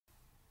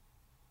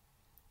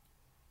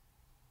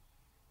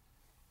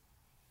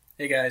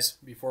Hey guys,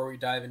 before we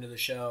dive into the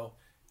show,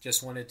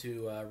 just wanted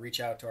to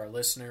reach out to our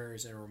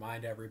listeners and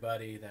remind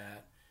everybody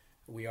that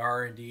we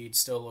are indeed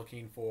still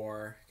looking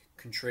for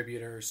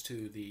contributors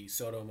to the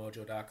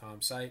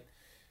SotoMojo.com site.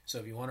 So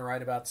if you want to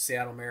write about the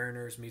Seattle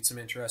Mariners, meet some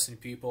interesting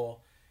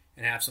people,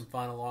 and have some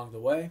fun along the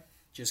way,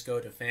 just go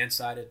to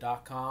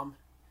fansided.com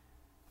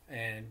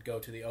and go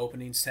to the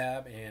openings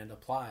tab and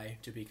apply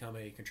to become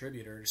a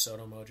contributor to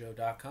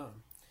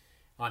SotoMojo.com.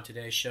 On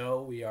today's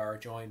show, we are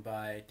joined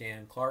by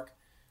Dan Clark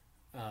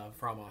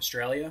from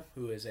Australia,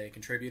 who is a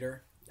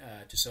contributor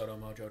to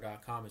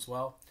SotoMojo.com as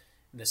well.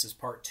 And this is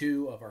part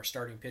 2 of our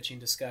starting pitching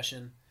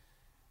discussion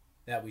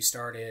that we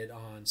started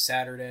on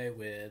Saturday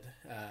with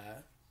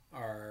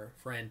our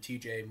friend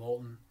TJ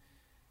Moulton.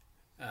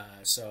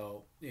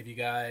 So if you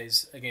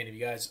guys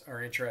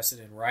are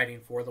interested in writing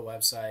for the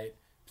website,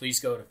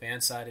 please go to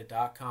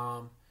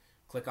fansided.com,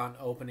 click on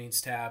openings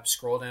tab,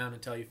 scroll down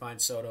until you find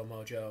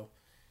SotoMojo,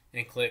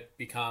 and click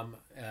become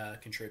a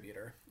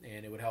contributor,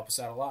 and it would help us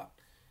out a lot.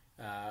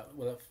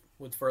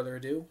 With further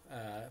ado,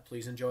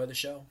 please enjoy the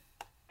show.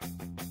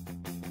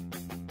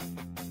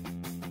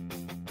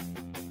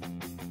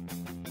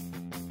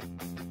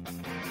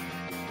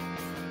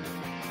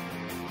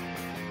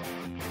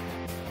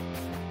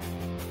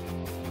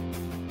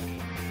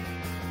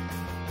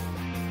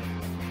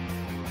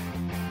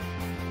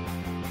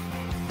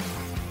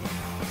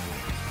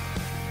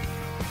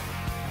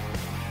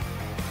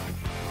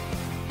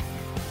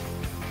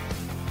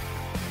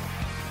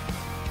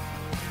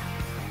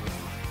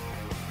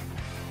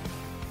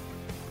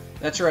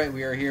 That's right.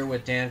 We are here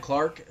with Dan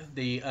Clark,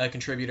 the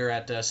contributor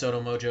at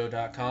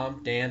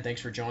SotoMojo.com. Dan, thanks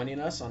for joining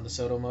us on the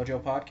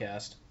SotoMojo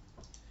podcast.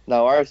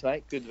 No worries,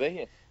 mate. Good to be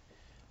here.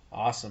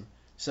 Awesome.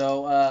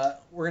 So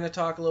we're going to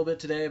talk a little bit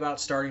today about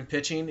starting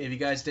pitching. If you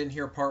guys didn't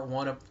hear part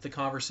 1 of the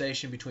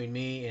conversation between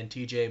me and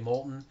TJ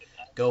Moulton,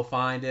 go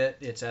find it.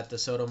 It's at the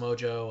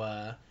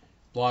SotoMojo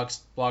Blog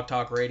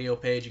Talk Radio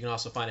page. You can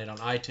also find it on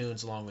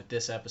iTunes along with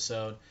this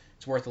episode.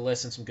 It's worth a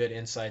listen, some good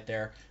insight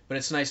there. But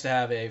it's nice to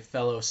have a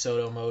fellow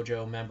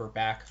SotoMojo member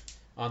back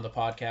on the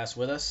podcast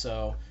with us.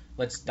 So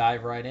let's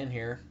dive right in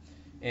here.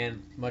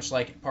 And much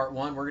like part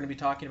 1, we're going to be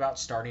talking about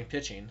starting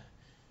pitching.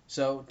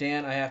 So,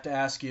 Dan, I have to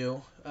ask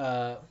you,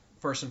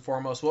 first and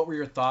foremost, what were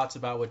your thoughts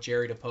about what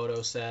Jerry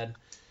Dipoto said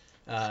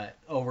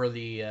over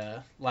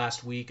the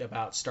last week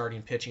about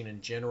starting pitching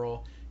in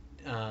general?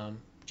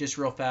 Just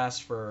real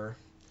fast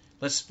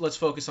let's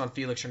focus on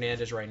Felix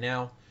Hernandez right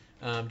now.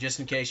 Just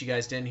in case you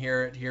guys didn't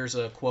hear it, here's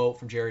a quote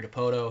from Jerry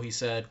Dipoto. He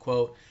said,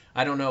 quote,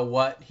 "I don't know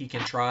what he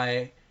can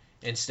try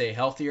and stay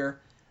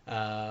healthier.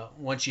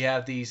 Once you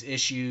have these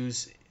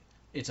issues,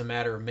 it's a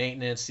matter of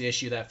maintenance. The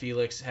issue that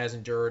Felix has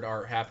endured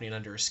are happening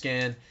under his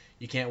skin.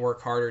 You can't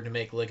work harder to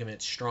make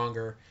ligaments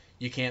stronger.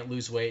 You can't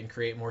lose weight and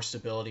create more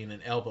stability in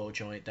an elbow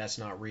joint. That's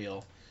not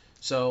real."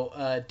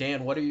 So,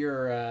 Dan, what are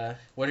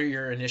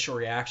your initial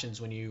reactions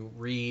when you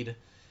read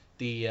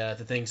the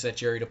things that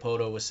Jerry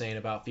Dipoto was saying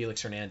about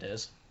Felix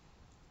Hernandez?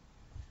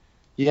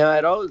 Yeah,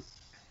 mate, I was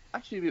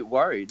actually a bit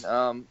worried,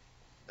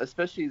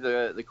 especially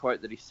the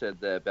quote that he said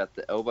there about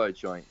the elbow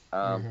joint.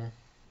 I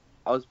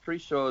was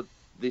pretty sure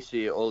this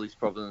year all his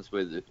problems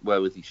were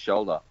with his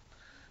shoulder.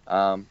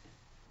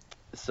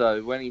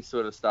 So when he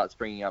sort of starts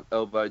bringing up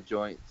elbow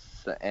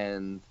joints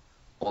and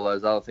all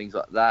those other things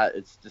like that,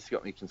 it's just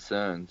got me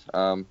concerned.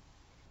 I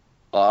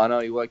know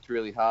he worked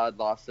really hard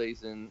last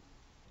season,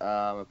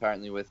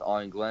 apparently with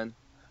Iron Glen.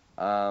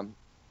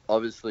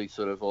 Obviously,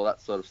 sort of all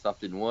that sort of stuff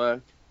didn't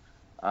work.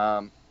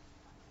 I'm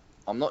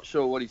not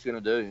sure what he's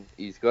going to do.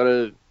 He's got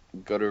to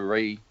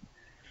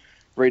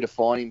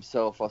redefine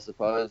himself, I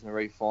suppose, and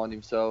refine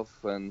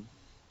himself and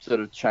sort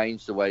of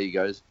change the way he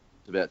goes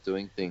about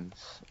doing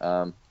things.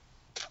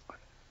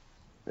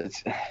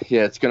 It's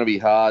going to be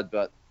hard,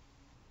 but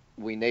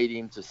we need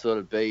him to sort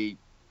of be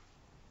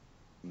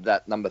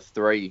that number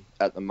 3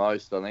 at the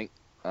most, I think.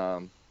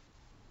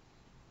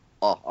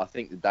 I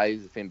think the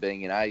days of him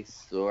being an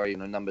ace or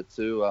even a number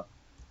 2 are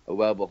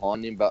well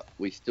behind him, but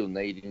we still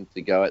need him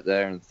to go out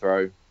there and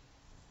throw.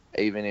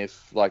 Even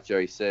if, like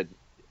Jerry said,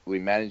 we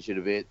manage it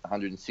a bit,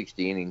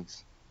 160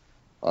 innings.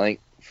 I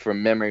think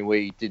from memory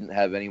we didn't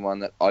have anyone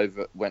that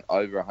went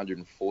over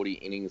 140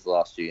 innings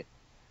last year,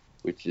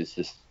 which is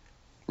just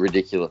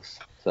ridiculous.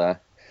 So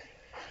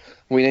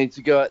we need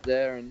to go out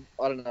there, and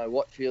I don't know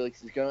what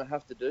Felix is going to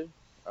have to do,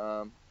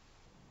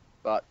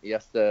 but he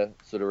has to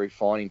sort of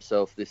refine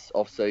himself this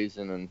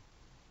off-season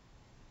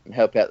and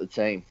help out the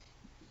team.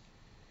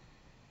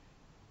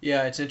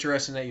 Yeah, it's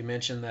interesting that you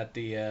mentioned that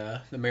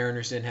the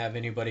Mariners didn't have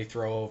anybody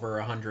throw over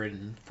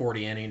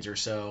 140 innings or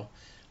so.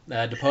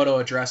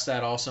 Dipoto addressed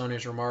that also in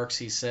his remarks.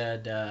 He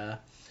said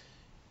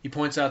he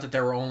points out that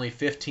there were only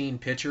 15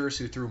 pitchers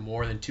who threw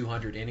more than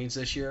 200 innings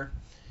this year,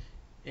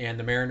 and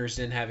the Mariners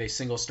didn't have a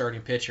single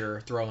starting pitcher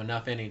throw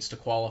enough innings to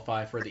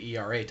qualify for the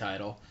ERA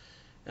title.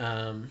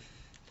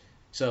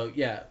 So,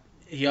 yeah,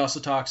 he also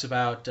talks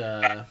about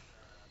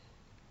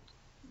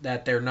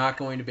that they're not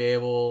going to be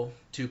able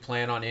to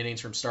plan on innings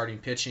from starting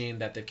pitching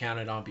that they've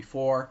counted on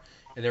before,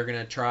 and they're going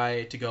to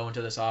try to go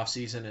into this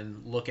offseason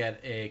and look at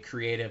a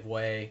creative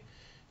way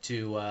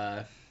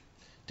to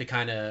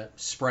kind of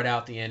spread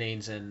out the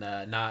innings and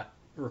not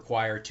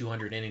require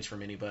 200 innings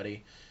from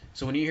anybody.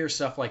 So when you hear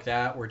stuff like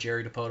that, where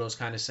Jerry Dipoto's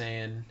kind of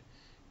saying,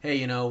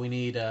 "Hey, we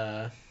need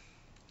a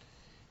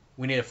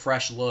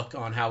fresh look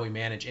on how we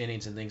manage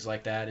innings and things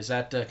like that," is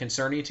that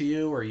concerning to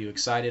you? Or are you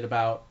excited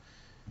about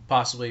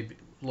possibly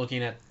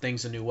looking at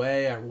things a new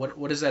way? Or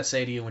what does that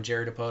say to you when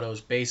Jerry Dipoto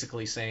is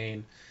basically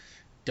saying,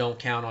 "Don't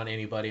count on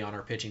anybody on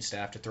our pitching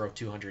staff to throw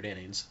 200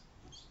 innings"?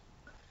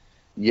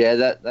 Yeah,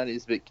 that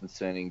is a bit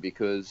concerning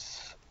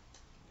because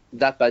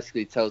that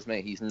basically tells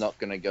me he's not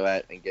going to go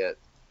out and get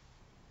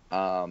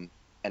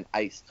an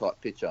ace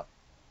type pitcher.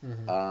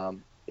 Mm-hmm.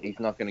 He's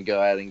not going to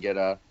go out and get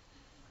I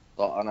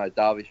know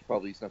Darvish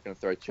probably is not going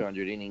to throw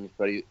 200 innings,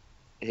 but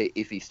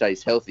if he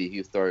stays healthy,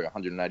 he'll throw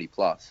 180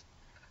 plus.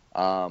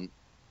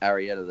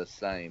 Arrieta the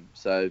same.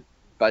 So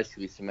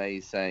basically, to me,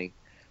 he's saying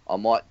I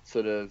might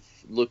sort of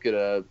look at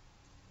a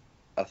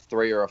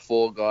 3 or a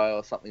 4 guy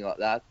or something like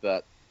that,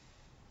 but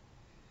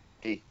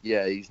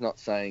he's not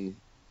saying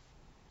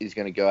he's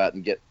going to go out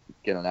and get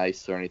an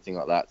ace or anything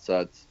like that.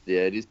 So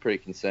it is pretty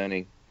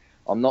concerning.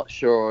 I'm not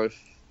sure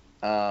if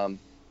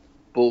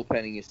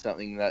bullpenning is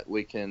something that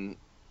we can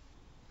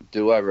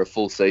do over a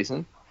full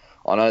season.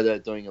 I know they're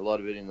doing a lot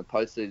of it in the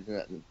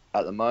postseason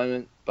at the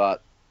moment,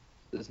 but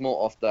there's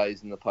more off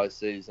days in the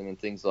postseason and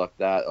things like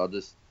that.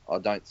 I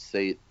don't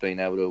see it being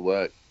able to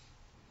work.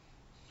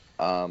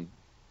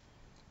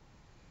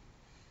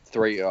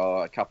 3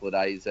 or a couple of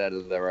days out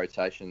of their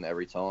rotation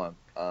every time.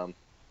 So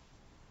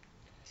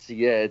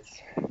yeah,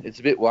 it's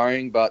a bit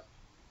worrying, but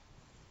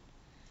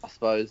I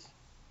suppose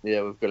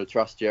we've got to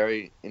trust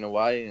Jerry in a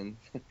way, and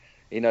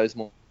he knows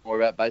more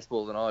about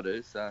baseball than I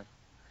do. So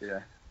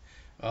yeah.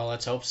 Well,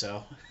 let's hope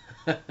so.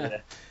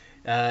 Yeah.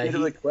 A bit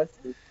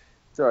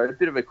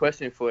of a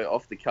question for you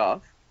off the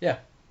cuff. Yeah.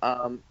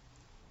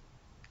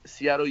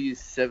 Seattle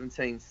used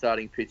 17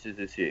 starting pitchers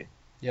this year.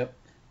 Yep.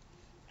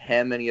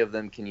 How many of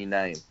them can you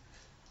name?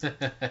 All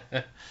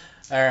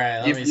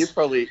right.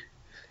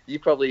 You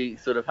probably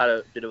sort of had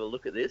a bit of a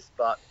look at this,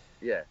 but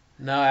yeah.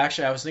 No,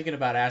 actually, I was thinking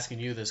about asking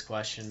you this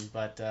question,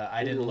 but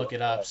I didn't look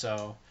it up.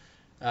 So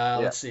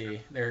let's see.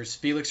 There's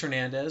Felix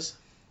Hernandez.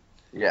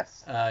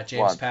 Yes.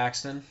 James 1.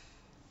 Paxton.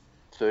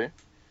 2.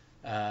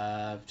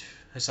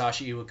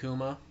 Hisashi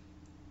Iwakuma.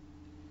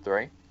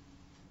 3.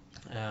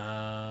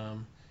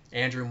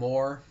 Andrew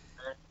Moore.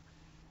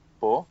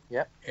 4.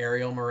 Yep.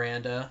 Ariel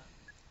Miranda.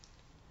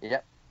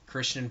 Yep.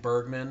 Christian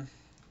Bergman.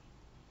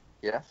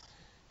 Yes.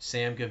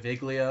 Sam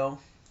Gaviglio.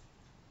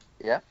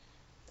 Yep.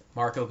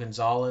 Marco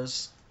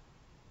Gonzalez.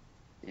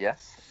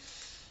 Yes.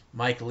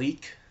 Mike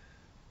Leake.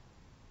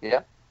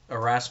 Yep.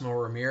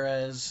 Erasmo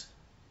Ramirez.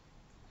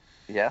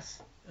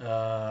 Yes.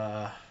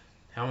 How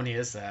many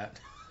is that?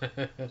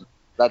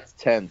 That's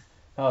 10.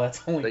 Oh,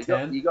 that's only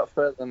 10? You got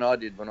further than I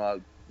did when I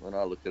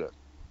looked at it.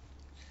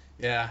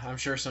 Yeah, I'm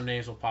sure some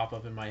names will pop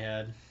up in my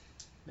head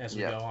as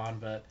we go on,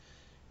 but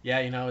yeah,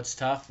 it's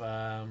tough.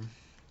 I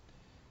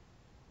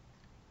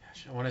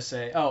want to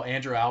say,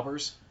 Andrew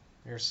Albers.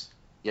 There's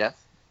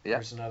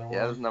another one.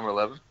 Yeah, there's number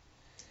 11.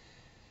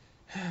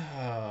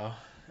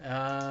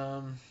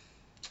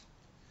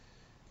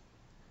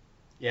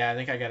 Yeah, I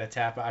think I got to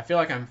tap. I feel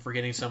like I'm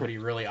forgetting somebody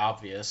really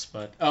obvious,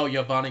 but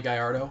Giovanni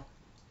Gallardo.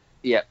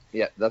 Yeah,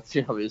 that's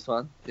the obvious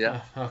one.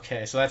 Yeah.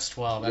 Okay, so that's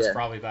 12. That's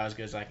probably about as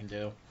good as I can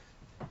do.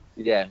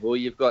 Yeah, well,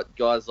 you've got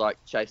guys like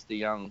Chase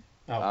DeYoung.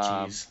 Oh,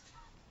 jeez.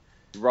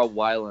 Rob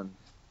Whalen,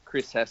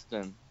 Chris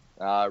Heston,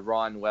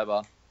 Ryan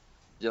Weber,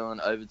 Dylan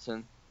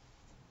Overton.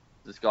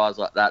 There's guys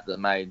like that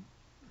made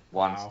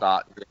one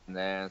start here and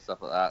there and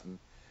stuff like that. And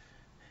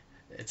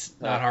it's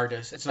not hard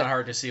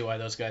to see why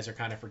those guys are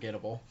kind of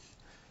forgettable.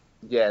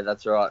 Yeah,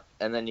 that's right.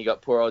 And then you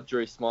got poor old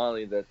Drew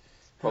Smiley that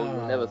probably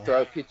will never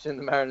throw a pitch in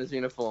the Mariners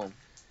uniform.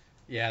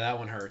 Yeah, that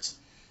one hurts.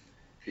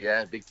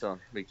 Yeah, big time.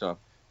 Yeah.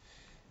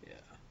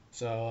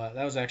 So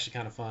that was actually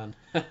kind of fun.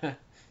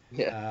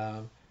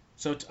 Yeah.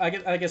 So I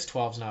guess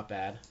 12's not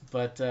bad,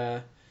 but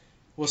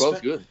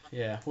 12's good.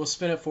 Yeah, we'll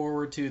spin it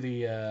forward to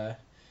the.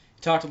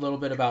 Talked a little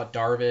bit about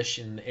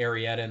Darvish and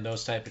Arrieta and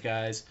those type of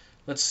guys.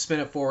 Let's spin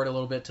it forward a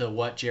little bit to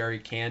what Jerry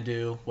can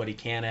do, what he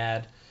can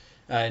add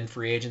in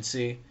free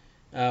agency.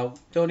 Don't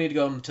need to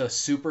go into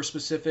super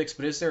specifics,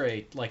 but is there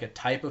a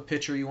type of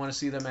pitcher you want to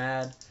see them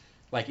add?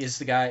 Like,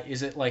 is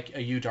it like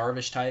a Yu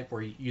Darvish type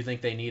where you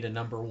think they need a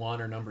number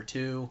 1 or number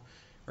 2?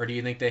 Or do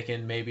you think they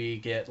can maybe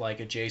get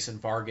like a Jason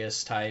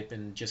Vargas type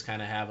and just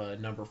kind of have a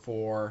number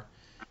 4?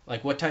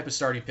 Like, what type of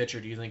starting pitcher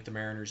do you think the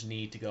Mariners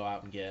need to go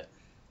out and get?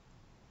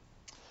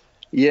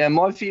 Yeah,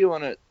 my view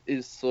on it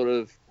is sort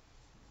of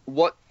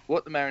what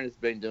the Mariners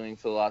have been doing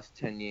for the last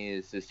 10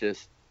 years is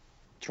just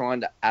trying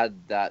to add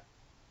that.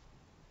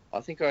 I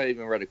think I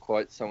even read a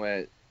quote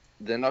somewhere.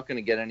 They're not going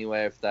to get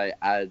anywhere if they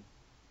add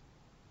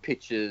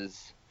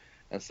pitchers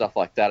and stuff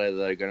like that.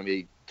 They're going to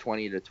be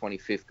 20 to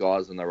 25th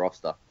guys on the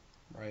roster.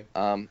 Right.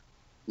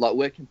 Like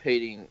we're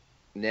competing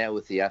now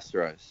with the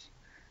Astros.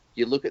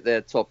 You look at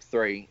their top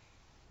 3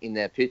 in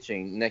their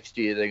pitching. Next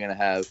year they're going to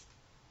have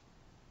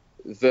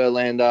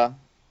Verlander,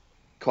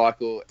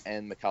 Keuchel,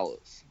 and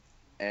McCullers.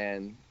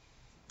 And,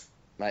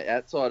 mate,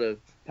 outside of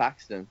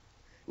Paxton,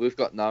 we've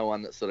got no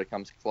one that sort of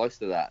comes close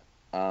to that.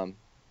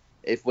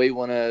 If we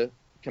want to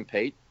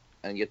compete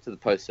and get to the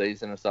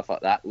postseason and stuff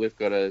like that, we've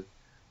got to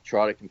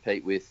try to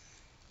compete with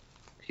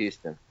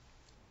Houston.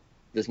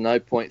 There's no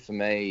point for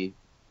me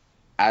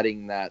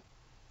adding that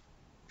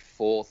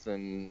fourth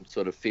and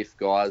sort of fifth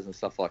guys and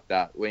stuff like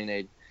that.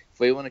 If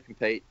we want to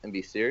compete and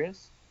be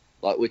serious,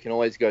 like, we can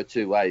always go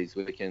two ways.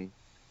 We can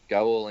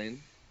go all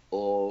in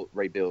or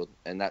rebuild,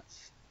 and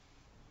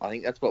I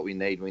think that's what we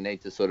need. We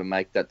need to sort of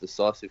make that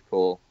decisive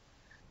call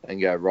and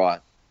go,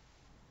 right,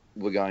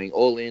 we're going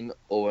all in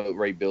or we're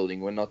rebuilding.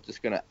 We're not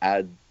just going to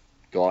add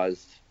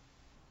guys,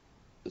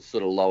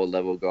 sort of lower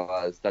level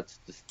guys. That's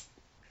just,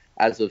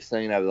 as we've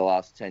seen over the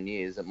last 10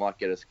 years, it might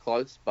get us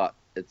close, but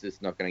it's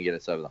just not going to get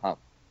us over the hump.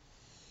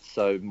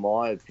 So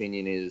my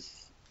opinion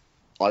is,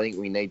 I think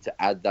we need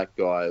to add that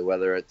guy,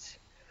 whether it's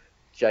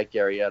Jake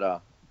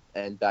Arrieta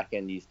and back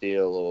end his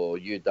deal, or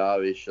Yu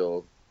Darvish,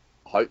 or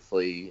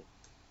hopefully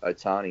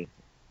Ohtani.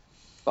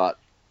 But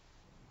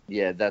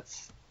yeah,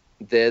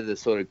 they're the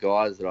sort of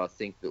guys that I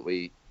think that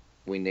we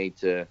need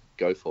to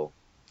go for.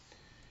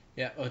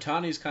 Yeah,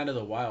 Otani's kind of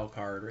the wild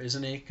card,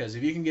 isn't he? Because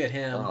if you can get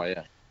him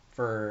Yeah.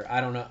 for,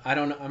 I don't know,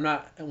 I'm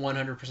not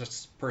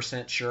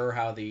 100% sure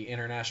how the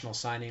international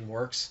signing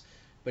works,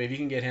 but if you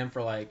can get him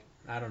for, like,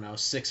 I don't know,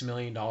 $6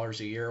 million a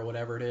year or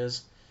whatever it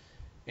is,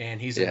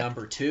 and he's a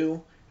number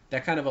two,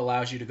 that kind of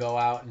allows you to go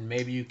out and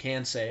maybe you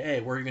can say,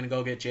 hey, we're going to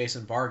go get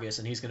Jason Vargas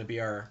and he's going to be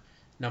our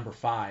number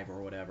 5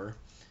 or whatever.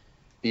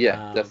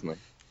 Yeah, definitely.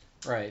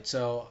 Right.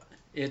 So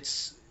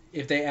if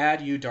they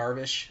add Yu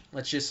Darvish,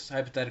 let's just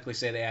hypothetically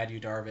say they add Yu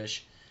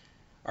Darvish,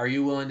 are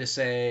you willing to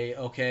say,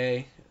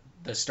 okay,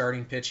 the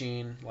starting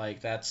pitching,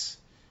 like, that's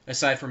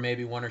aside from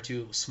maybe one or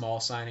two small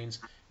signings,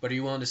 but are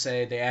you willing to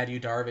say they add Yu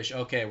Darvish,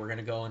 okay, we're going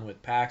to go in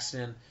with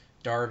Paxton,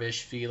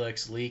 Darvish,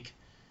 Felix, Leake,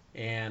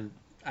 and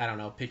I don't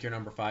know, pick your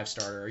number 5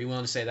 starter. Are you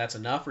willing to say that's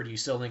enough, or do you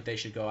still think they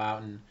should go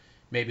out and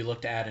maybe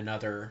look to add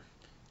another,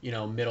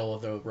 middle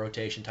of the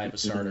rotation type of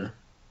starter?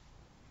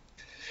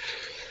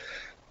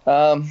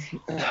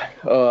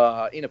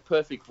 In a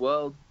perfect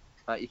world,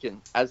 you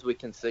can, as we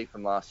can see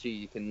from last year,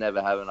 you can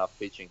never have enough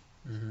pitching.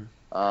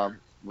 Mm-hmm.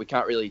 We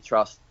can't really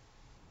trust,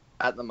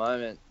 at the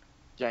moment,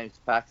 James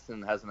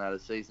Paxton hasn't had a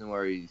season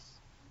where he's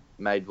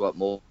made,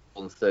 more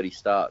than 30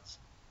 starts.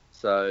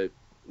 So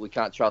we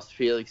can't trust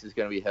Felix is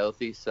going to be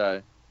healthy.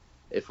 So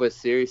if we're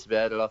serious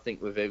about it, I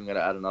think we've even got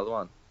to add another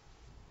one,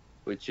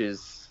 which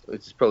is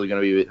probably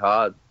going to be a bit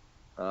hard,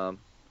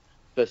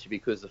 especially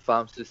because the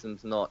farm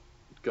system's not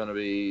going to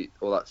be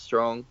all that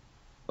strong.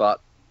 But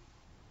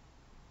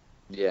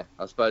yeah,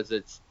 I suppose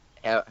it's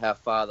how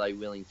far are they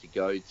willing to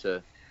go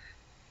to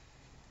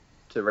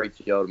reach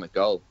the ultimate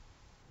goal.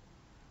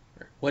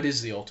 What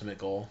is the ultimate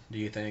goal, do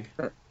you think?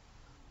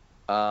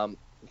 For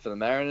the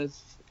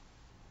Mariners,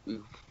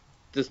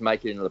 just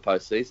make it into the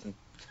postseason.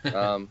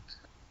 That'll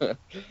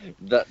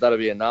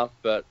be enough,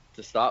 but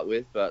to start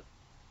with. But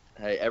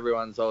hey,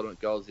 everyone's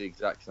ultimate goal is the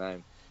exact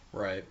same.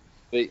 Right.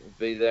 Be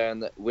there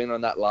and win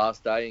on that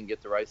last day and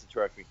get the Racer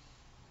trophy.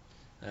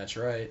 That's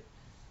right.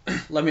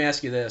 Let me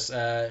ask you this.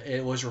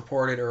 It was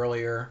reported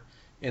earlier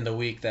in the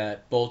week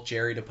that both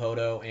Jerry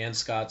Dipoto and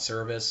Scott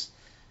Servais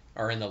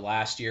are in the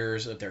last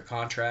years of their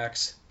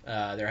contracts.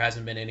 There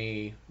hasn't been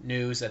any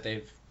news that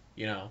they've,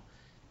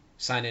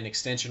 signed an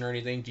extension or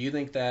anything. Do you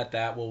think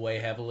that will weigh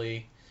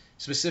heavily,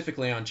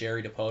 specifically on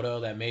Jerry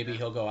Dipoto, that maybe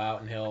he'll go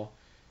out and he'll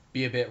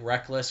be a bit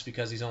reckless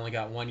because he's only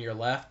got 1 year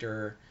left?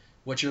 Or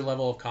what's your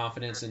level of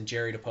confidence in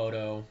Jerry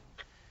Dipoto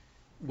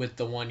with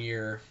the 1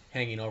 year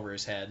hanging over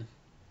his head?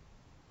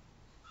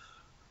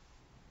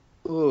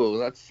 Oh,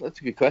 that's a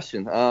good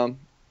question. I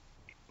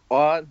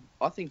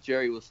think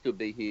Jerry will still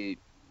be here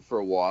for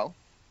a while,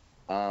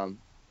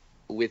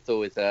 with or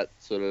without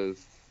sort of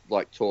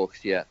like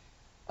talks yet.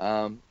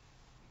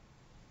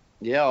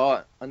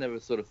 Yeah, I never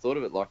sort of thought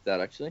of it like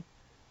that, actually.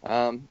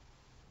 I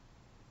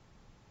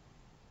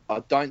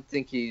don't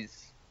think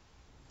he's,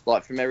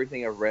 like, from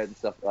everything I've read and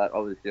stuff like that,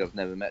 obviously I've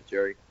never met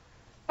Jerry,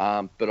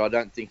 but I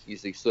don't think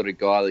he's the sort of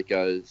guy that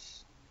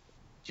goes,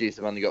 geez,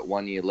 I've only got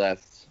 1 year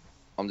left,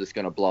 I'm just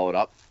going to blow it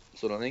up,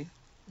 sort of thing.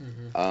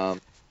 Mm-hmm.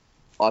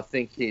 I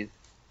think he's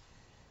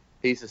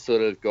the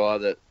sort of guy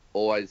that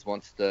always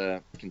wants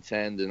to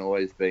contend and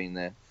always being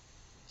there.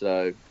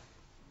 So,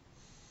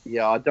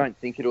 yeah, I don't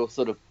think it'll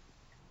sort of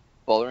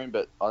bother him,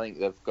 but I think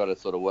they've got to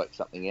sort of work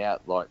something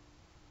out. Like,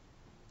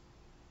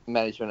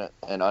 management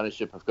and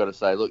ownership have got to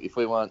say, look, if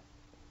we like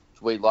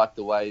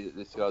the way that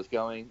this guy's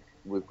going,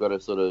 we've got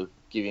to sort of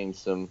give him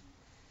some,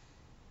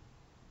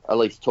 at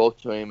least talk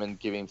to him and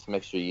give him some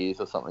extra years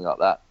or something like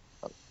that.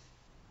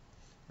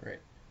 Right.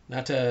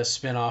 Not to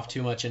spin off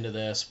too much into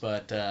this,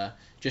 but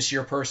just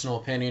your personal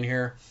opinion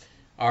here.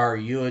 Do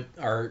you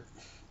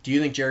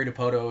think Jerry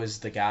Dipoto is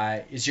the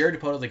guy? Is Jerry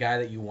Dipoto the guy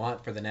that you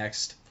want for the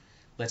next,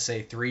 let's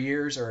say, 3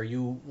 years, or are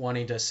you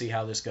wanting to see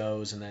how this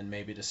goes and then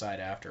maybe decide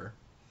after?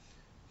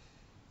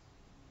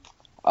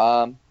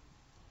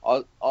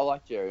 I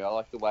like Jerry. I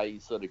like the way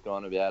he's sort of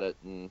gone about it,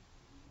 and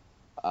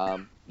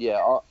I'd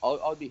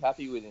be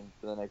happy with him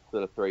for the next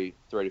sort of three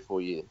to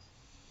 4 years.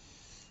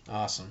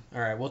 Awesome.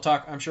 All right, we'll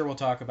talk. I'm sure we'll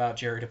talk about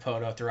Jerry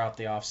Dipoto throughout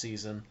the off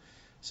season,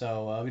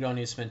 so we don't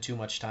need to spend too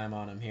much time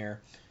on him here.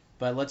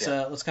 But let's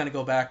kind of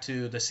go back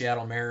to the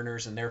Seattle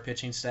Mariners and their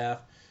pitching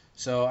staff.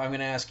 So I'm going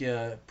to ask you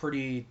a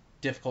pretty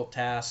difficult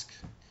task,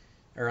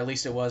 or at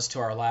least it was to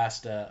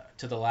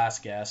the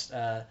last guest.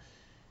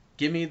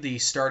 Give me the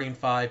starting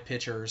 5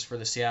 pitchers for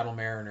the Seattle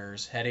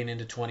Mariners heading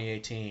into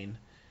 2018,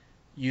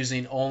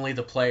 using only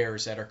the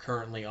players that are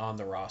currently on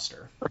the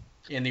roster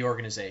in the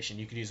organization.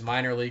 You could use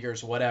minor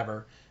leaguers,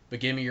 whatever,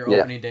 but give me your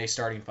opening day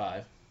starting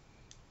 5.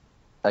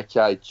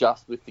 Okay,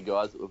 just with the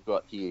guys that we've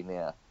got here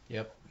now.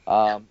 Yep.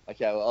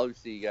 Okay, well,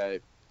 obviously you go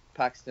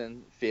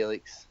Paxton,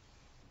 Felix.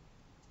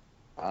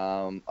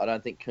 I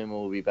don't think Kuma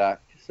will be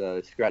back,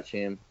 so scratch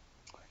him.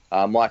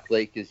 Mike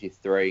Leake is your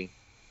 3.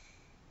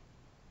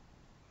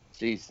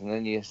 Jeez, and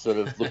then you're sort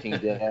of looking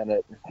down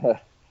at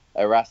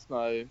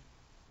Erasmo,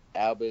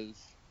 Albers.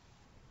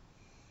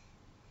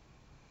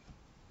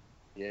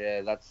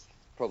 Yeah, that's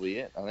probably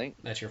it, I think.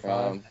 That's your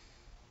 5?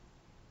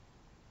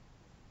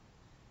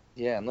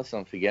 Yeah, unless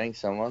I'm forgetting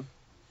someone.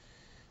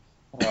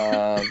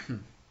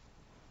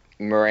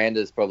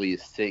 Miranda's probably your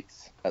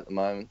 6 at the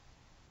moment.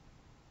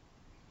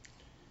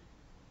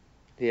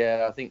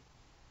 Yeah, I think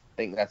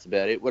that's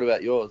about it. What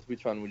about yours?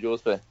 Which one would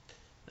yours be?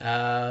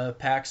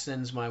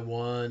 Paxton's my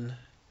 1.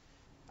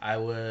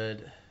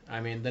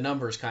 The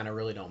numbers kind of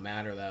really don't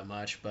matter that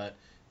much, but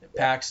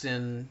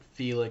Paxton,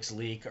 Felix,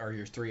 Leake are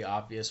your 3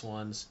 obvious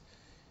ones.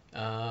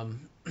 I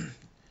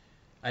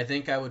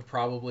think I would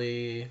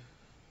probably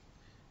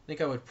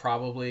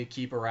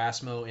keep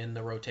Erasmo in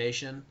the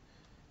rotation,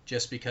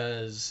 just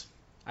because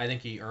I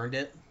think he earned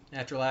it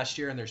after last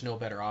year, and there's no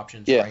better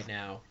options right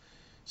now.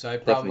 So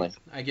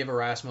I give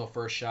Erasmo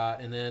first shot,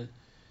 and then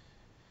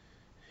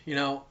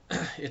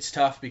it's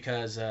tough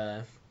because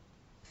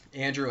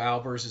Andrew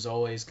Albers is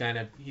always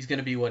he's going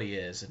to be what he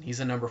is, and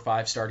he's a number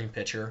 5 starting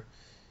pitcher,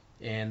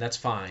 and that's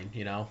fine,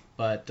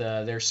 But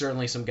there's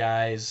certainly some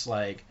guys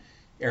like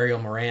Ariel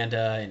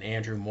Miranda and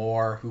Andrew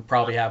Moore who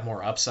probably have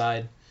more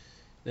upside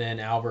than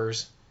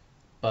Albers.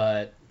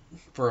 But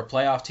for a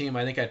playoff team,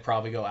 I think I'd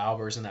probably go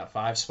Albers in that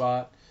 5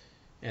 spot,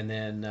 and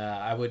then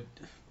I would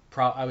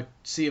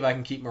see if I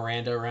can keep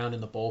Miranda around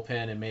in the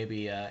bullpen and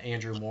maybe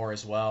Andrew Moore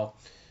as well,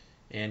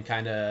 and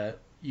kind of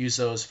use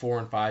those 4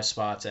 and 5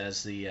 spots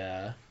as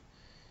the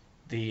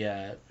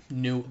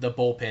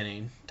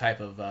bullpenning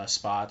type of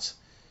spots,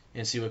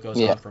 and see what goes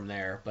on from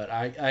there. But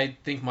I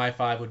think my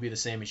 5 would be the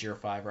same as your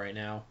 5 right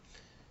now.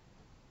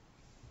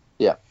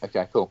 Yeah.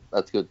 Okay. Cool.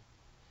 That's good.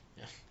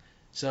 Yeah.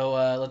 So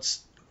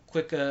let's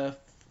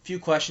few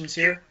questions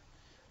here.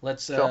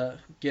 Let's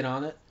get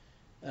on it.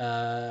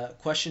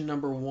 Question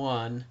number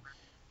 1: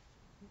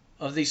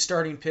 of these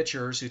starting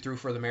pitchers who threw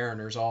for the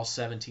Mariners, all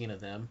 17 of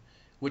them,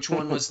 which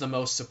one was the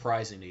most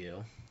surprising to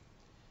you?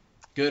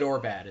 Good or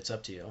bad, it's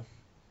up to you.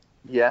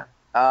 Yeah.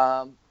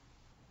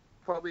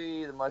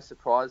 Probably the most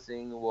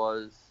surprising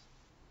was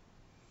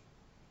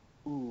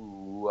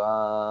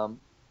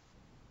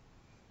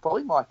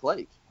probably Mike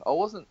Leake.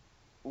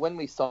 When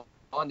we signed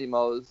him, I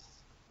was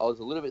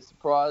a little bit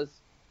surprised,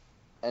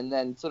 and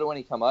then sort of when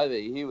he come over,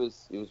 he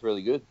was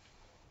really good.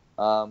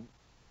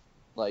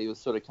 He was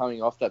sort of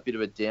coming off that bit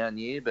of a down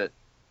year, but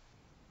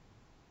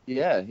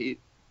yeah,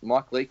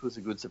 Mike Leake was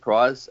a good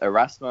surprise.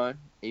 Erasmo,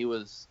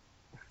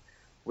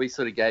 we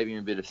sort of gave him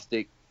a bit of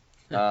stick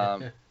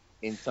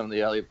in some of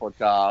the earlier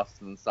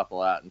podcasts and stuff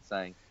like that, and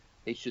saying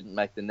he shouldn't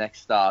make the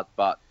next start,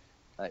 but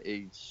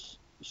he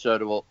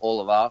showed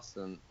all of us,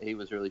 and he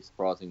was really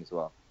surprising as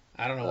well.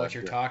 I don't know what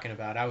you're talking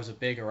about. I was a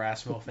big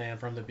Erasmo fan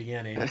from the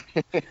beginning.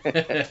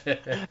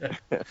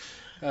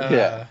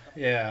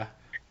 Yeah.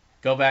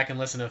 Go back and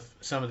listen to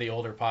some of the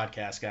older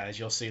podcast guys.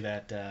 You'll see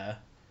that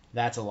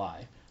that's a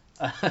lie.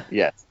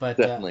 Yes, but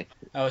definitely.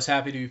 I was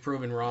happy to be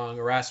proven wrong.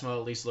 Erasmo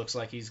at least looks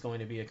like he's going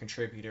to be a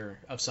contributor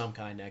of some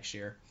kind next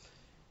year.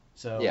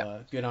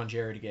 So good on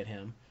Jerry to get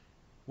him.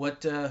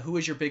 Who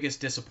was your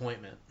biggest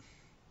disappointment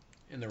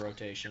in the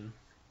rotation?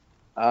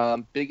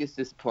 Biggest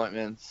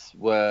disappointments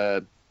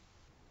were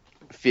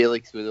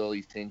Felix with all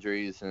his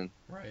injuries, and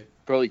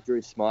probably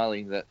Drew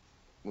Smiley, that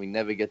we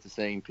never get to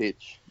see him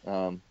pitch.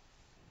 That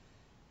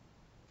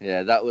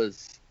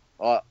was...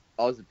 I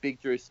was a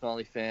big Drew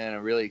Smiley fan.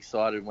 I'm really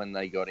excited when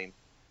they got him,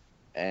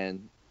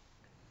 and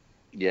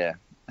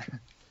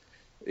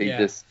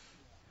just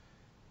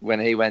when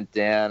he went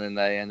down and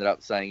they ended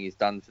up saying he's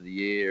done for the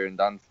year and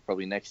done for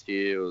probably next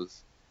year, it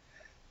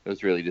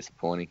was really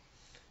disappointing.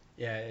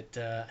 Yeah,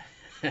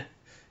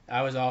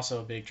 I was also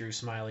a big Drew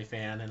Smiley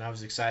fan, and I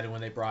was excited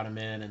when they brought him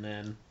in, and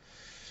then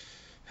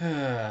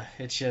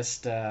it's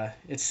just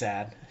it's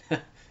sad.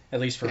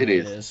 At least for me, it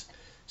is.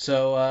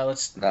 So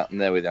let's.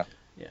 There we go.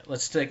 Yeah,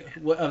 let's take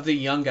of the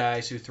young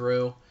guys who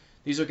threw.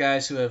 These are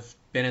guys who have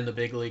been in the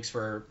big leagues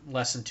for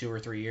less than 2 or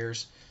 3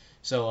 years.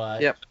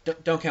 So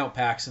don't count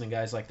Paxton and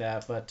guys like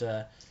that. But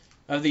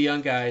Of the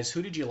young guys,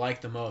 who did you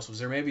like the most? Was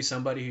there maybe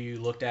somebody who you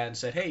looked at and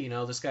said, "Hey,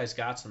 this guy's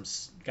got some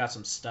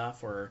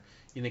stuff," or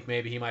you think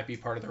maybe he might be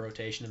part of the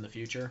rotation in the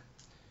future?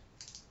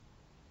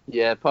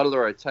 Yeah, part of the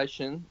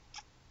rotation.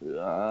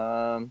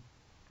 Um,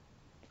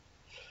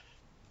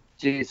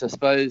 Geez, I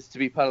suppose to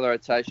be part of the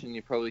rotation,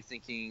 you're probably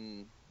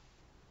thinking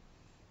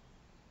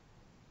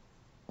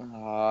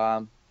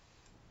Albers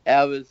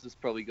has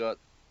probably got,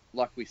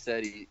 like we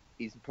said,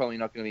 he's probably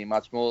not going to be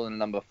much more than a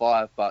number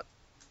 5, but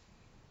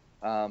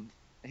um,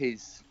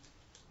 he's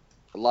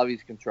I love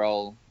his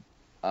control,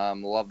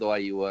 love the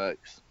way he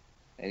works,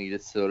 and he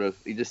just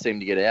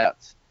seemed to get out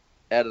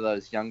of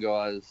those young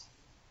guys.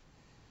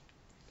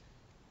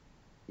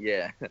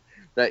 Yeah,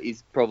 that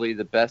is probably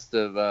the best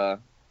of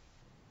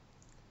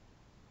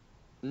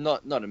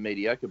not a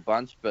mediocre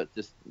bunch, but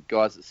just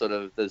guys that sort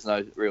of there's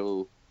no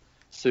real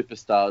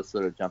superstars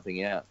sort of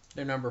jumping out.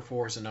 They're number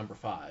fours and number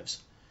fives.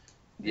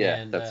 Yeah,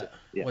 And that's it.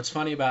 Yeah. what's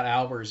funny about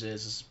Albers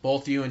is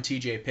both you and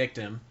TJ picked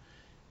him.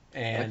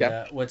 And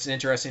Okay. what's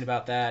interesting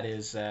about that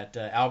is that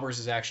Albers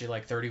is actually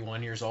like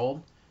 31 years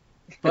old,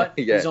 but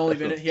Yeah.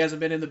 he hasn't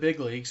been in the big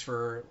leagues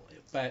for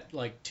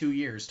like 2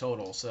 years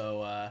total.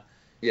 So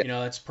Yeah.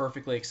 that's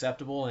perfectly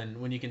acceptable. And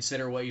when you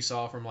consider what you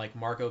saw from like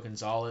Marco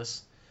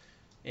Gonzalez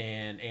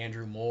and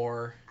Andrew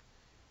Moore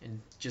and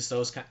just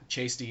those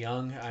Chase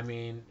DeYoung, I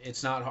mean,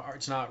 it's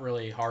not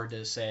really hard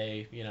to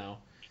say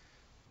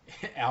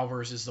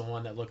Albers is the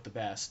one that looked the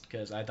best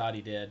because I thought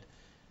he did.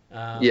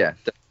 Yeah.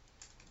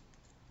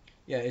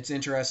 Yeah, it's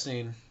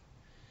interesting.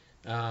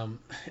 Um,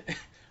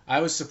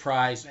 I was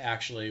surprised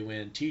actually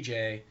when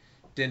TJ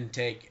didn't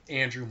take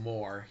Andrew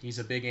Moore. He's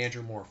a big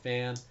Andrew Moore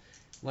fan.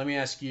 Let me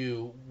ask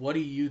you, what do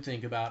you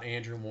think about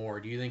Andrew Moore?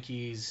 Do you think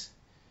he's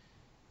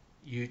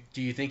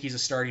a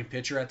starting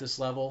pitcher at this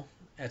level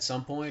at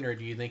some point, or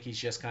do you think he's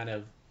just kind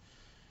of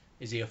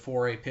is he a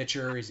 4A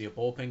pitcher? Is he a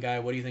bullpen guy?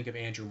 What do you think of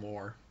Andrew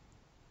Moore?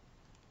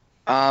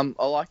 I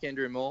like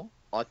Andrew Moore.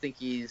 I think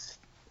he's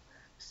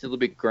still a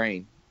bit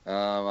green.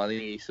 I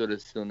think he sort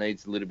of still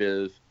needs a little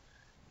bit of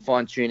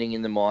fine tuning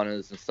in the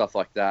minors and stuff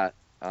like that.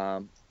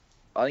 I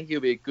think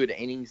he'll be a good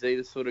innings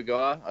eater sort of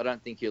guy. I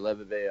don't think he'll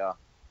ever be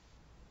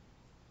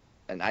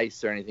an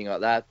ace or anything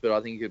like that, but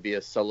I think he'll be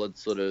a solid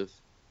sort of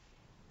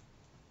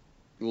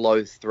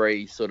low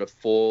 3, sort of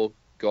 4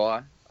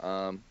 guy.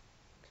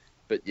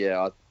 But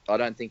yeah, I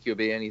don't think he'll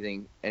be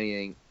anything,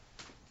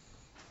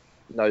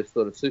 no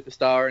sort of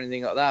superstar or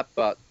anything like that.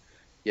 But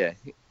yeah,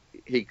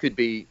 he could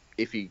be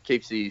if he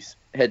keeps his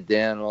head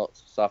down and all that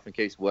stuff and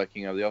keeps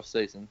working over the off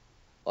season.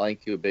 I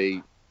think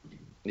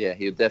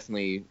he'll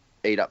definitely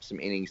eat up some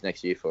innings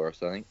next year for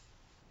us, I think.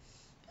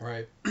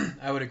 Right,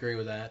 I would agree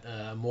with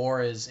that.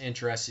 Moore is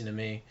interesting to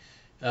me.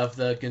 Of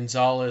the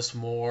Gonzalez,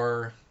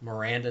 Moore,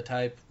 Miranda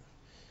type,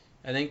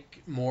 I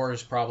think Moore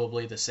is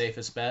probably the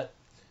safest bet.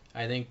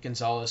 I think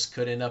Gonzalez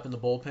could end up in the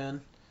bullpen.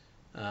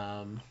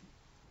 Um,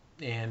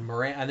 and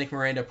I think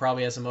Miranda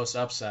probably has the most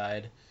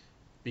upside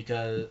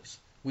because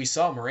we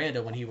saw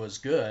Miranda when he was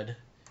good.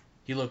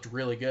 He looked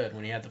really good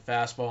when he had the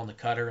fastball and the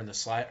cutter and the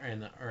slide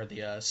or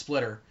the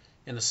splitter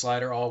and the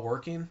slider all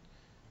working.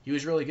 He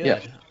was really Yeah,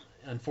 good.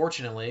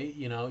 Unfortunately,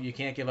 you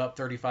can't give up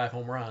 35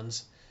 home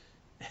runs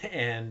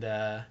and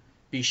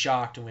be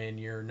shocked when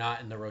you're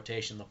not in the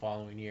rotation the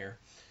following year.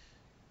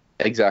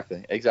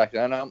 exactly.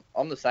 And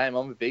I'm the same.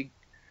 I'm a big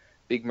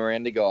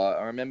Miranda guy.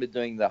 I remember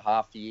doing the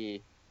half year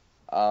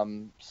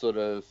sort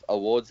of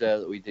awards there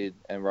that we did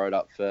and wrote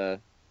up for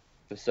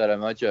Soto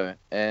Mojo,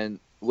 and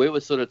we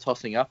were sort of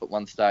tossing up at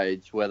one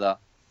stage whether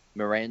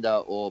Miranda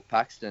or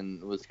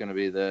Paxton was going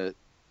to be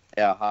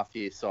our half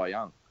year Cy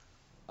Young.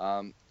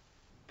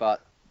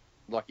 But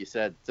like you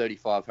said,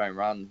 35 home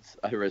runs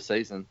over a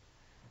season,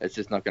 it's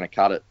just not going to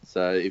cut it.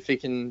 So if he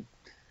can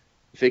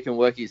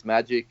work his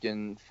magic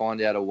and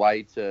find out a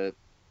way to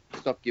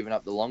stop giving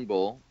up the long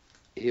ball,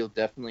 he'll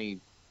definitely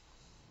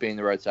be in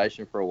the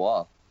rotation for a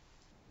while.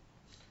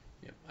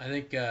 Yeah, I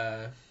think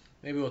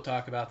maybe we'll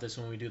talk about this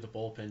when we do the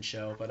bullpen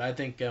show, but I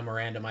think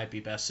Miranda might be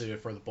best suited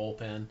for the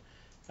bullpen.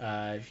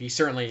 He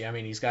certainly, I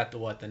mean, he's got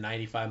the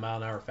 95 mile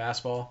an hour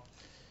fastball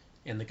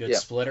and the good Yeah.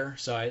 splitter,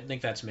 so I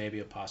think that's maybe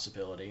a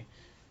possibility.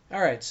 All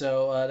right,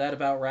 so that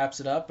about wraps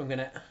it up.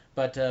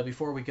 But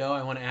before we go,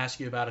 I want to ask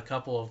you about a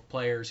couple of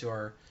players who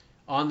are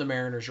on the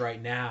Mariners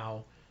right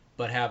now,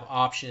 but have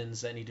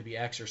options that need to be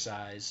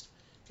exercised.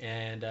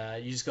 And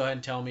you just go ahead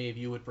and tell me if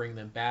you would bring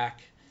them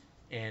back,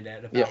 and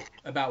at Yeah.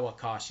 about what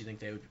cost you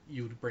think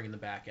you would bring them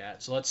back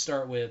at. So let's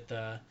start with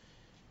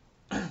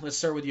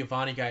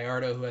Yovani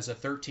Gallardo, who has a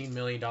 $13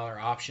 million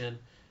option.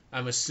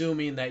 I'm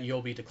assuming that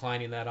you'll be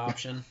declining that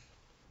option.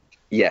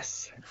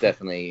 Yes,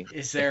 definitely.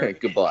 Is there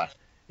Goodbye.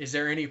 is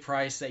there any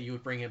price that you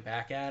would bring him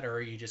back at, or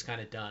are you just kind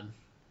of done?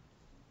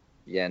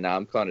 Yeah, no,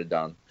 I'm kind of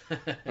done. All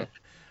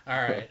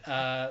right.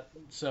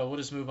 So we'll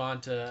just move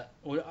on to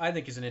what I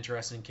think is an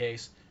interesting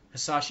case.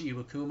 Hisashi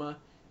Iwakuma.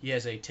 He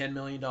has a $10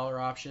 million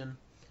option.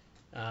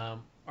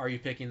 Are you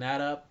picking that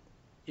up?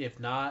 If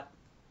not,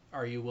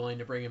 are you willing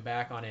to bring him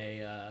back on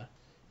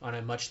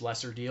a much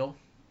lesser deal?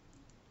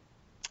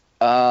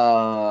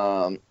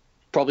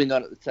 Probably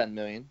not at the 10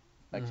 million.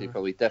 Actually, Mhm.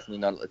 probably definitely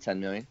not at the 10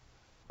 million.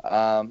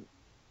 Um,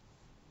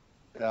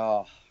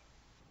 oh,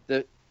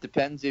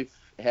 depends if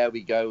how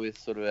we go with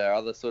sort of our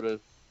other sort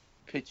of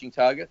pitching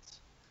targets.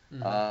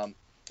 Mhm. Um,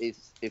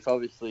 if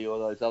obviously all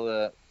those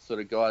other sort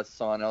of guys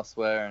sign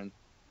elsewhere and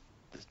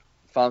the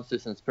farm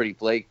system's pretty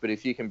bleak, but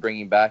if you can bring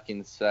him back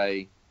in,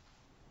 say,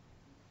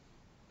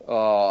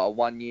 a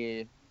 1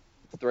 year,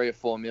 3 or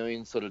 4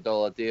 million sort of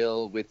dollar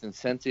deal with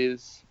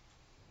incentives,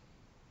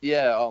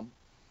 yeah,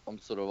 I'm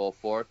sort of all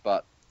for it,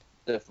 but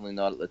definitely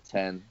not at the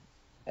 10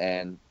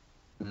 and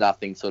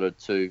nothing sort of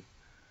too.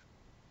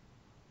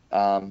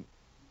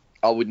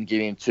 I wouldn't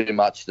give him too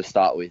much to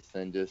start with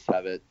and just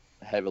have it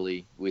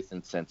heavily with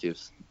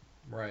incentives.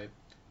 Right.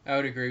 I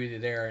would agree with you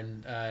there.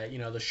 And,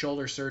 the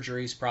shoulder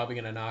surgery is probably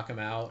going to knock him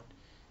out.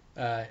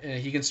 And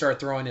he can start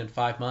throwing in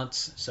 5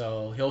 months.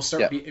 So he'll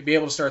Yeah, be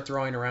able to start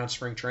throwing around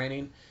spring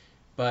training.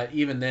 But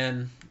even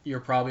then, you're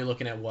probably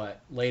looking at what?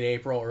 Late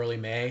April, early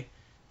May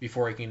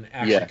before he can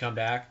actually yeah, come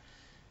back.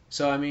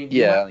 So, I mean,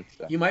 yeah, I think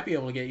so. you might be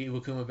able to get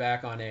Iwakuma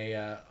back on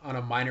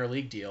a minor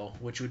league deal,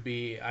 which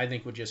I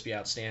think would just be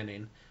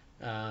outstanding.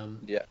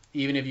 Yeah,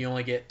 Even if you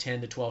only get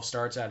 10 to 12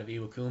 starts out of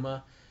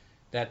Iwakuma,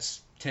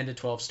 that's 10 to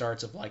 12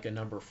 starts of like a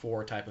number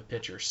 4 type of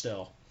pitcher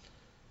still.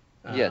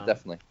 yeah, Um,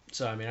 definitely.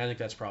 so I mean, I think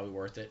that's probably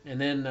worth it. And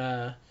then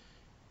the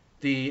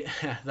the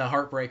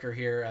heartbreaker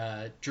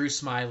here, Drew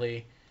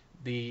Smiley,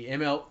 the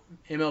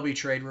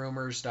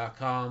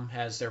MLBTradeRumors.com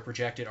has their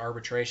projected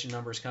arbitration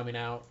numbers coming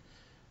out.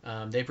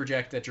 They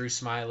project that Drew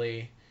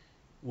Smiley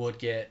would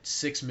get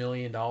 $6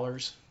 million,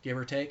 give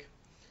or take,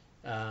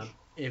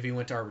 if he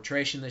went to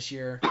arbitration this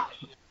year.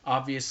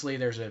 Obviously,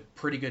 there's a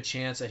pretty good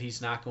chance that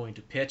he's not going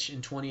to pitch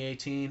in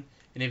 2018,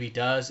 and if he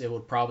does, it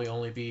would probably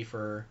only be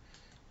for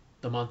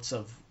the months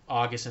of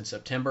August and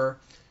September.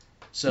 Yeah.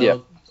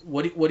 So,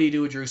 what do you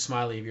do with Drew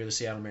Smiley if you're the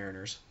Seattle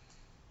Mariners?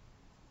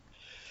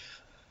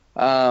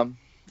 Um,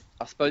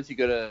 I suppose you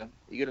got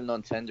to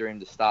non-tender him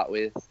to start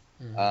with.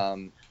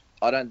 Mm-hmm.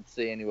 I don't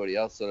see anybody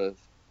else sort of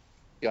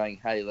going,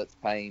 hey, let's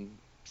pay him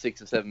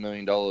 $6 or $7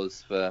 million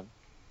for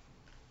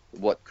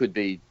what could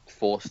be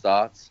 4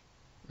 starts.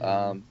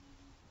 Mm-hmm.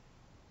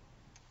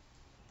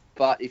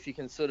 But if you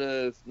can sort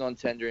of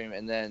non-tender him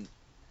and then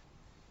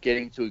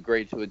getting to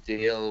agree to a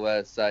deal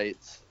where, say,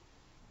 it's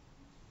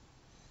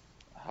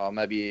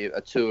maybe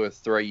a 2 or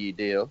 3 year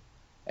deal,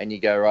 and you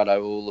go, right,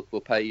 well, look,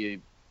 we'll pay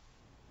you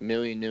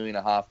million and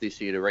a half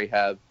this year to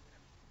rehab,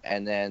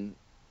 and then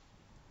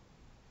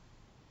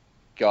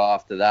go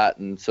after that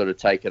and sort of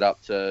take it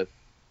up to,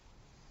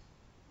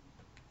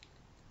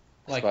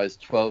 I Like, suppose,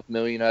 12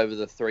 million over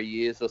the 3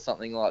 years or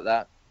something like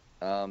that.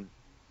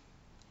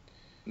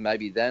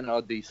 Maybe then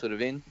I'd be sort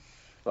of in,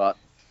 but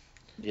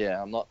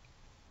yeah, I'm not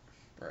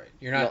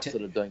right,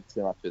 sort of doing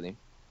too much with him.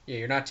 yeah,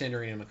 you're not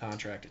tendering him a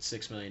contract at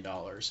 $6 million.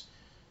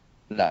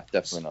 No,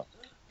 definitely not.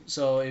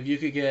 So if you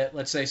could get,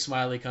 let's say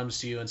Smiley comes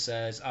to you and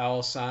says,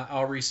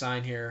 I'll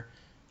resign here.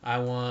 I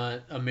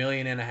want $1.5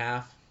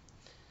 million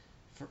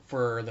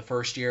for the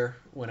first year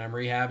when I'm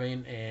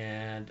rehabbing,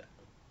 and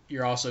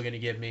you're also going to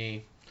give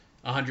me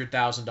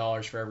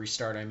 $100,000 for every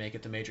start I make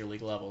at the major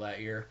league level that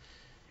year.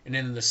 And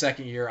then the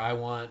second year, I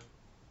want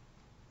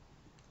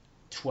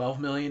 $12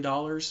 million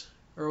or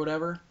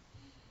whatever.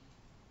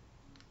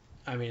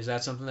 I mean, is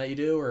that something that you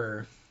do,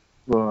 or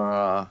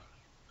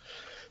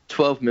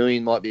 12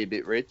 million might be a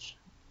bit rich.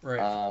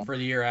 right for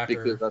the year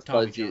after Because I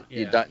Tommy suppose John?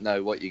 you Yeah, don't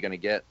know what you're going to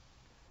get.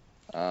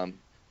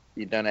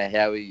 You don't know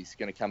how he's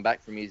going to come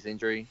back from his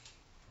injury.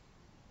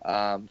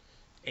 8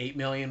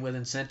 million with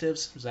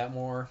incentives. Is that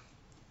more?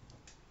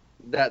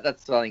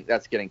 That's I think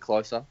that's getting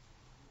closer.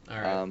 All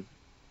right.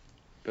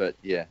 But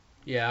yeah,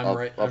 Yeah, I'm I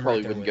right. I'm right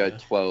probably there wouldn't with go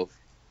you. 12.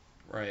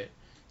 Right.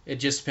 It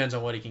just depends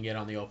on what he can get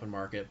on the open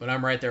market. But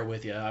I'm right there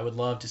with you. I would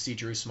love to see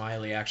Drew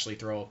Smiley actually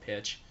throw a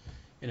pitch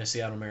in a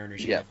Seattle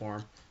Mariners Yeah.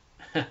 uniform.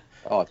 Oh,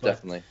 but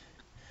definitely.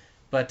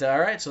 but all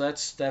right, so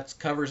that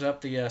covers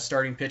up the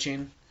starting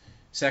pitching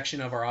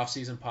section of our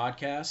offseason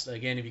podcast.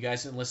 Again, if you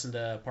guys didn't listen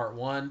to part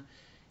 1,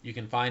 you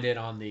can find it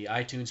on the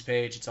iTunes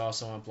page. It's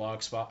also on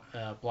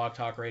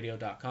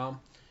blogtalkradio.com.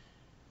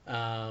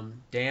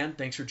 Dan,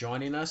 thanks for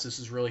joining us. This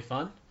is really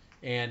fun.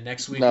 And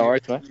next week No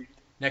worries, mate.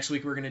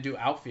 we're going to do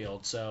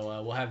outfield.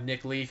 So we'll have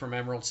Nick Lee from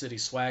Emerald City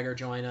Swagger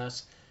join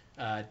us.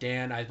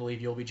 Dan, I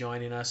believe you'll be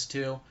joining us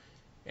too.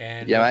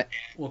 And Yeah, mate.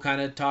 we'll kind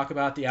of talk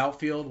about the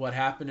outfield, what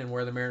happened, and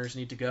where the Mariners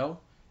need to go.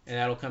 And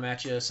that'll come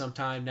at you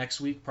sometime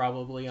next week,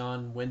 probably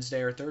on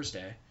Wednesday or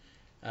Thursday.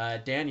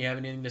 Dan, you have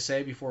anything to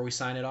say before we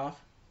sign it off?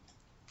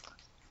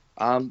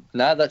 No,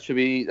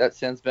 that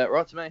sounds about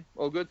right to me.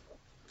 All good.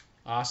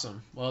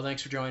 Awesome. Well,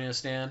 thanks for joining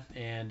us, Dan.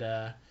 And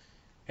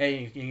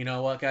hey, you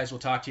know what, guys? We'll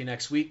talk to you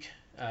next week.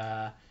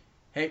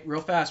 Hey,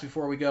 real fast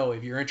before we go,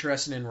 if you're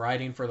interested in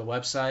writing for the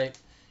website,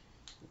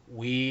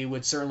 we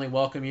would certainly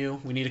welcome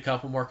you. We need a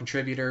couple more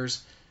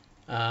contributors.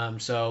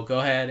 So go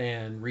ahead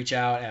and reach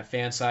out at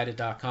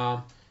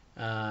fansided.com.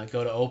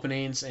 Go to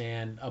openings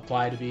and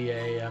apply to be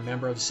a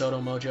member of the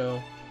Soto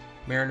Mojo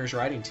Mariners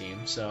writing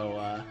team.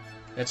 So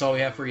that's all we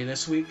have for you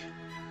this week.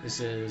 This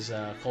is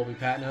Colby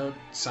Patnode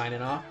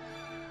signing off.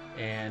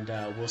 and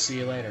we'll see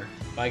you later.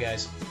 Bye,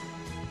 guys.